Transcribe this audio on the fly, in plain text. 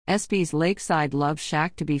SB's Lakeside Love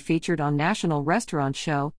Shack to be featured on National Restaurant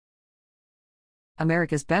Show.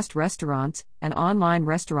 America's Best Restaurants, an online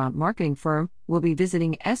restaurant marketing firm, will be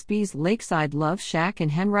visiting SB's Lakeside Love Shack in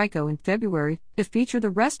Henrico in February to feature the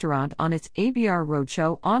restaurant on its ABR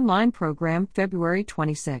Roadshow online program February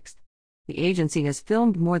 26. The agency has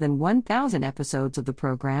filmed more than 1,000 episodes of the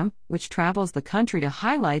program, which travels the country to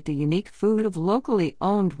highlight the unique food of locally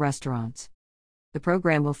owned restaurants. The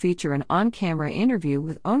program will feature an on-camera interview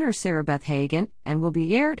with owner Sarah Beth Hagen and will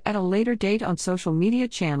be aired at a later date on social media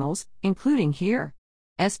channels, including here.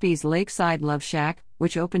 SB's Lakeside Love Shack,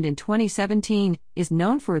 which opened in 2017, is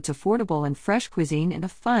known for its affordable and fresh cuisine and a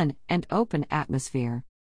fun and open atmosphere.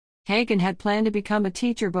 Hagen had planned to become a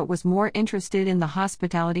teacher but was more interested in the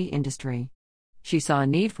hospitality industry. She saw a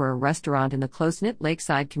need for a restaurant in the close-knit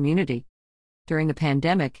Lakeside community. During the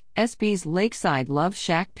pandemic, SB's Lakeside Love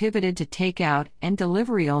Shack pivoted to takeout and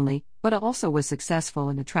delivery only, but also was successful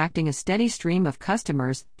in attracting a steady stream of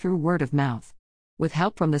customers through word of mouth. With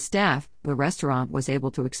help from the staff, the restaurant was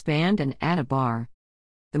able to expand and add a bar.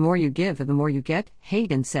 "The more you give, the more you get,"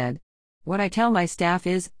 Hagen said. "What I tell my staff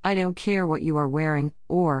is, I don't care what you are wearing,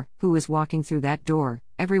 or who is walking through that door,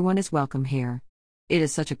 everyone is welcome here. It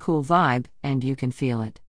is such a cool vibe, and you can feel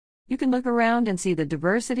it. You can look around and see the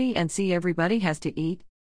diversity and see everybody has to eat.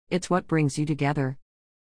 It's what brings you together."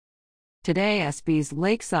 Today, SB's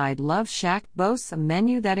Lakeside Love Shack boasts a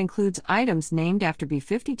menu that includes items named after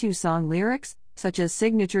B-52 song lyrics, such as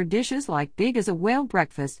signature dishes like Big as a Whale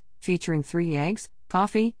breakfast, featuring 3 eggs,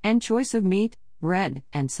 coffee, and choice of meat, bread,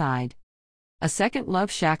 and side. A second Love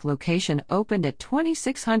Shack location opened at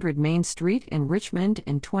 2600 Main Street in Richmond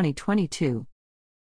in 2022.